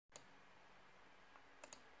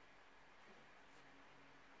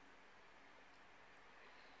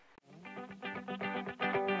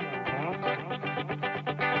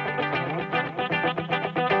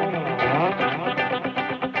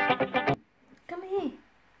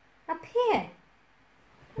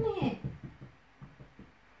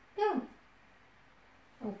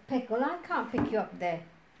pick you up there.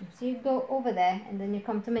 So you go over there and then you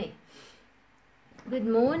come to me. Good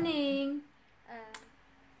morning!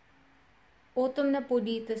 Autumn na po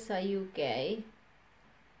dito sa UK.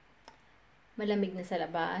 Malamig na sa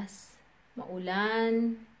labas.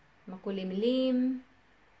 Maulan. Makulimlim.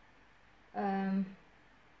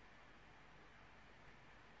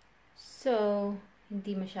 So,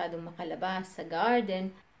 hindi masyadong makalabas sa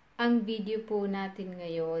garden. Ang video po natin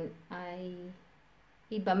ngayon ay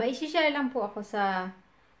iba. May share lang po ako sa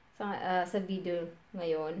video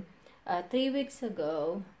ngayon. 3 weeks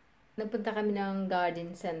ago, nagpunta kami ng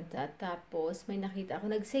garden center. Tapos, may nakita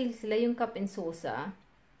ako. Nag-sale sila yung cup and saucer.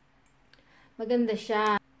 Maganda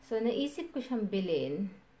siya. So, naisip ko siyang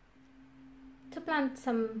bilhin to plant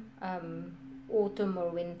some autumn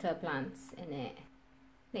or winter plants in it.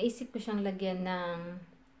 Naisip ko siyang lagyan ng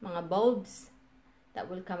mga bulbs that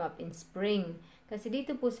will come up in spring. Kasi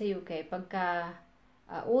dito po sa UK, pagka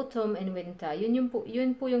autumn and winter, yun po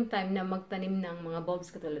yung time na magtanim ng mga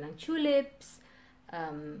bulbs katulad ng tulips,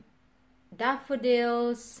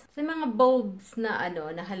 daffodils, so mga bulbs na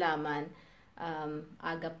na halaman,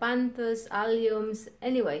 agapanthus, alliums,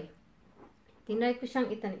 anyway. Tinry ko siyang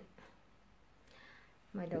itanim.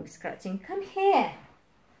 My dog's scratching. Come here.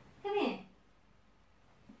 Come here.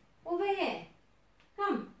 Over here.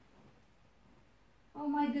 Come.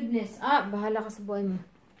 Oh my goodness. Bahala ka sa buhay mo.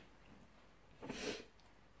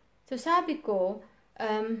 So, sabi ko,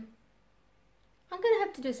 I'm gonna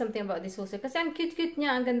have to do something about this also. Kasi ang cute-cute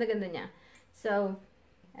niya, ang ganda-ganda niya. So,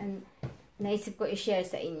 and naisip ko i-share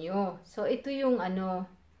sa inyo. So, ito yung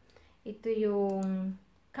ito yung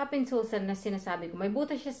cup and saucer na sinasabi ko. May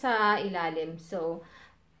butas siya sa ilalim. So,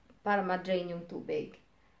 para ma-drain yung tubig.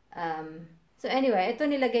 So, anyway, ito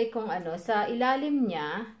nilagay kong sa ilalim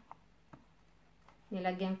niya,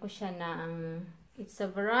 nilagyan ko siya ng, it's a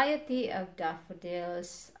variety of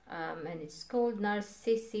daffodils, and it's called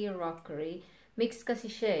Narcissi Rockery. Mix kasi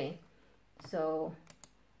siya eh. So,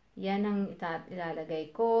 yan ang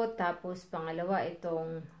ilalagay ko. Tapos, pangalawa,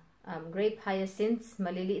 itong grape hyacinths.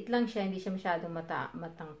 Maliliit lang siya, hindi siya masyadong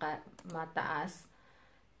mataas.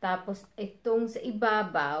 Tapos, itong sa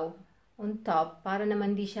ibabaw, on top, para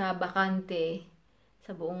naman di siya bakante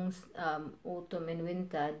sa buong autumn and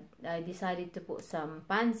winter, I decided to put some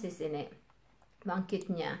pansies in it. Ang cute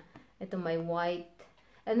niya. Ito may white.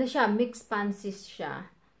 Siya, mixed pansies siya.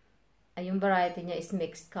 Yung variety niya is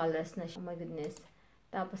mixed colors na siya. Oh my goodness.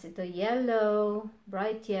 Tapos ito yellow.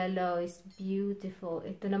 Bright yellow is beautiful.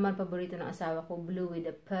 Ito naman paborito ng asawa ko. Blue with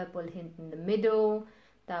a purple hint in the middle.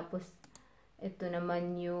 Tapos ito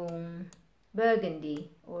naman yung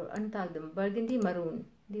burgundy. Or ano tawag doon? Burgundy, maroon.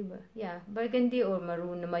 Diba? Yeah, burgundy or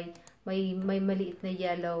maroon na may maliit na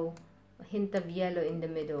yellow. Hint of yellow in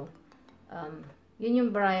the middle. Yun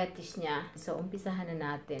yung varieties niya. So, umpisahan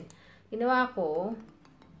na natin. Ginawa ko,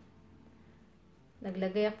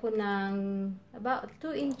 naglagay ako ng about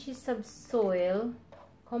 2 inches of soil,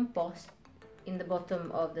 compost, in the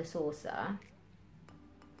bottom of the saucer.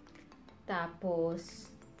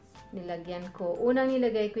 Tapos, unang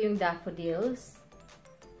nilagay ko yung daffodils.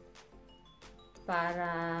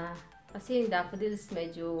 Kasi yung daffodils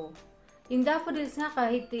yung daffodils na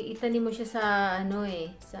kahit itanim mo siya sa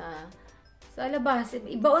sa labas,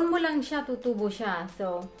 ibaon mo lang siya, tutubo siya.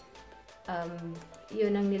 So,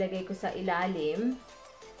 yun ang nilagay ko sa ilalim.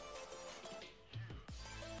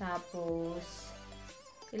 Tapos,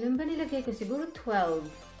 ilan ba nilagay ko? Siguro 12.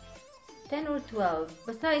 10 or 12.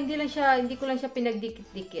 Basta hindi ko lang siya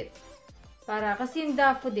pinagdikit-dikit. Kasi yung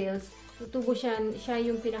daffodils, tutubo siya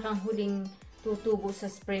yung pinakang huling tutubo sa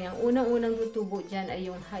spring. Ang unang-unang tutubo dyan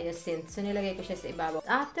ay yung hyacinths. So, nilagay ko siya sa ibabaw.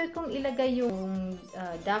 After kong ilagay yung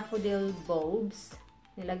daffodil bulbs,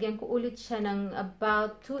 nilagyan ko ulit siya ng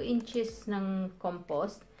about 2 inches ng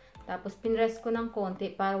compost. Tapos, pinrest ko ng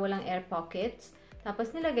konti para walang air pockets.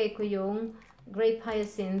 Tapos, nilagay ko yung grape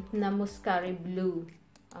hyacinth na muscari blue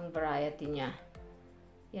ang variety niya.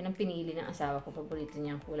 Yan ang pinili ng asawa ko. Paborito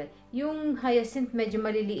niyang kulay. Yung hyacinth, medyo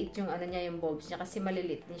maliliit yung yung bulbs niya kasi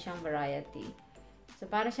maliliit din siyang variety. So,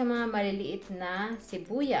 para siya mga maliliit na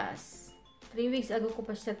sibuyas. 3 weeks ago ko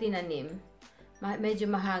pa siya tinanim. Medyo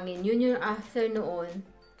mahangin. Yun yung after noon,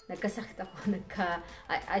 nagkasakit ako.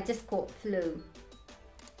 I just caught flu.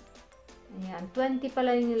 Ayan. 20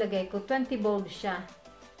 pala yung nilagay ko. 20 bulbs siya.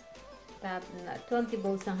 20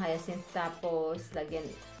 bulbs ng hyacinth. Tapos,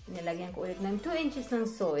 nilagyan ko ulit ng 2 inches ng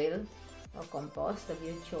soil o compost of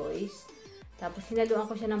your choice. Tapos, hinaluan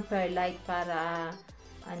ko siya ng perlite para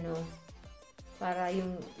para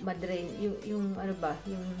yung madrain, yung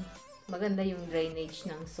maganda yung drainage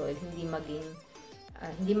ng soil,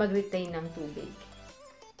 hindi mag-retain ng tubig.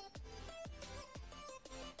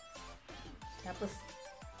 Tapos,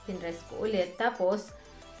 pinrest ko ulit. Tapos,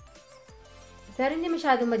 pero hindi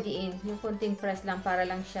masyadong madiin. Yung konting press lang para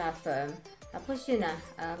lang siya firm. Tapos yun na,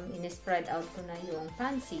 in-spread out ko na yung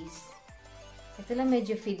pansies. Ito lang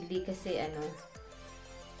medyo fiddly kasi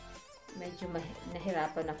medyo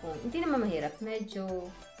nahirapan akong, hindi naman mahirap,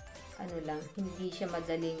 medyo lang, hindi siya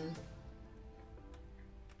madaling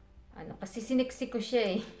kasi siniksik ko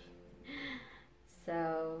siya eh. So,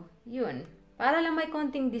 yun. Para lang may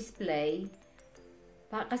konting display.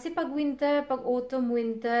 Kasi pag winter, pag autumn,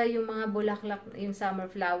 winter, yung mga bulaklak, yung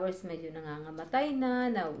summer flowers, medyo nangangamatay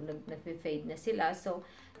na nag-fade na sila. So,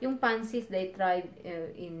 yung pansies, they thrive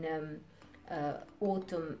in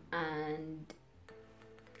autumn and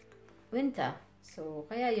winter. So,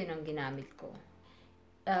 kaya yun ang ginamit ko.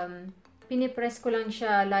 Pinipress ko lang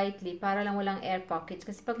siya lightly para lang walang air pockets.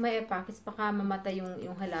 Kasi pag may air pockets, baka mamatay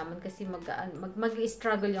yung halaman kasi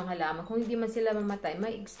mag-struggle yung halaman. Kung hindi man sila mamatay,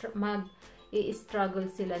 mag-i-struggle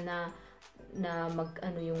sila na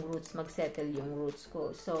yung roots, mag-settle yung roots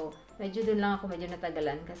ko. So, medyo dun lang ako medyo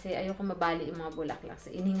natagalan kasi ayoko mabali yung mga bulaklak.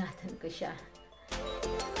 So, iningatan ko siya.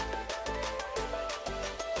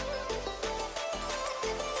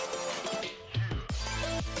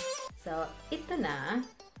 So, ito na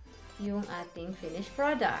yung ating finished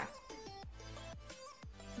product.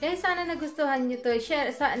 Guys, sana nagustuhan nyo to.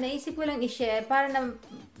 Naisip ko lang i-share para na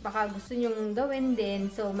baka gusto nyong gawin din.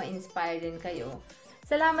 So, ma-inspire din kayo.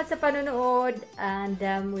 Salamat sa panonood and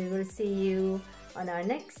we will see you on our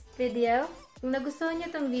next video. Kung nagustuhan nyo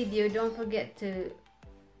tong video, don't forget to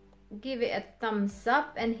give it a thumbs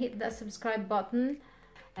up and hit the subscribe button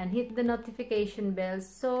and hit the notification bell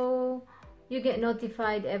so you get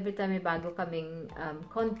notified every time may bago kaming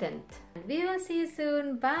content. We will see you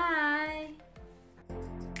soon. Bye!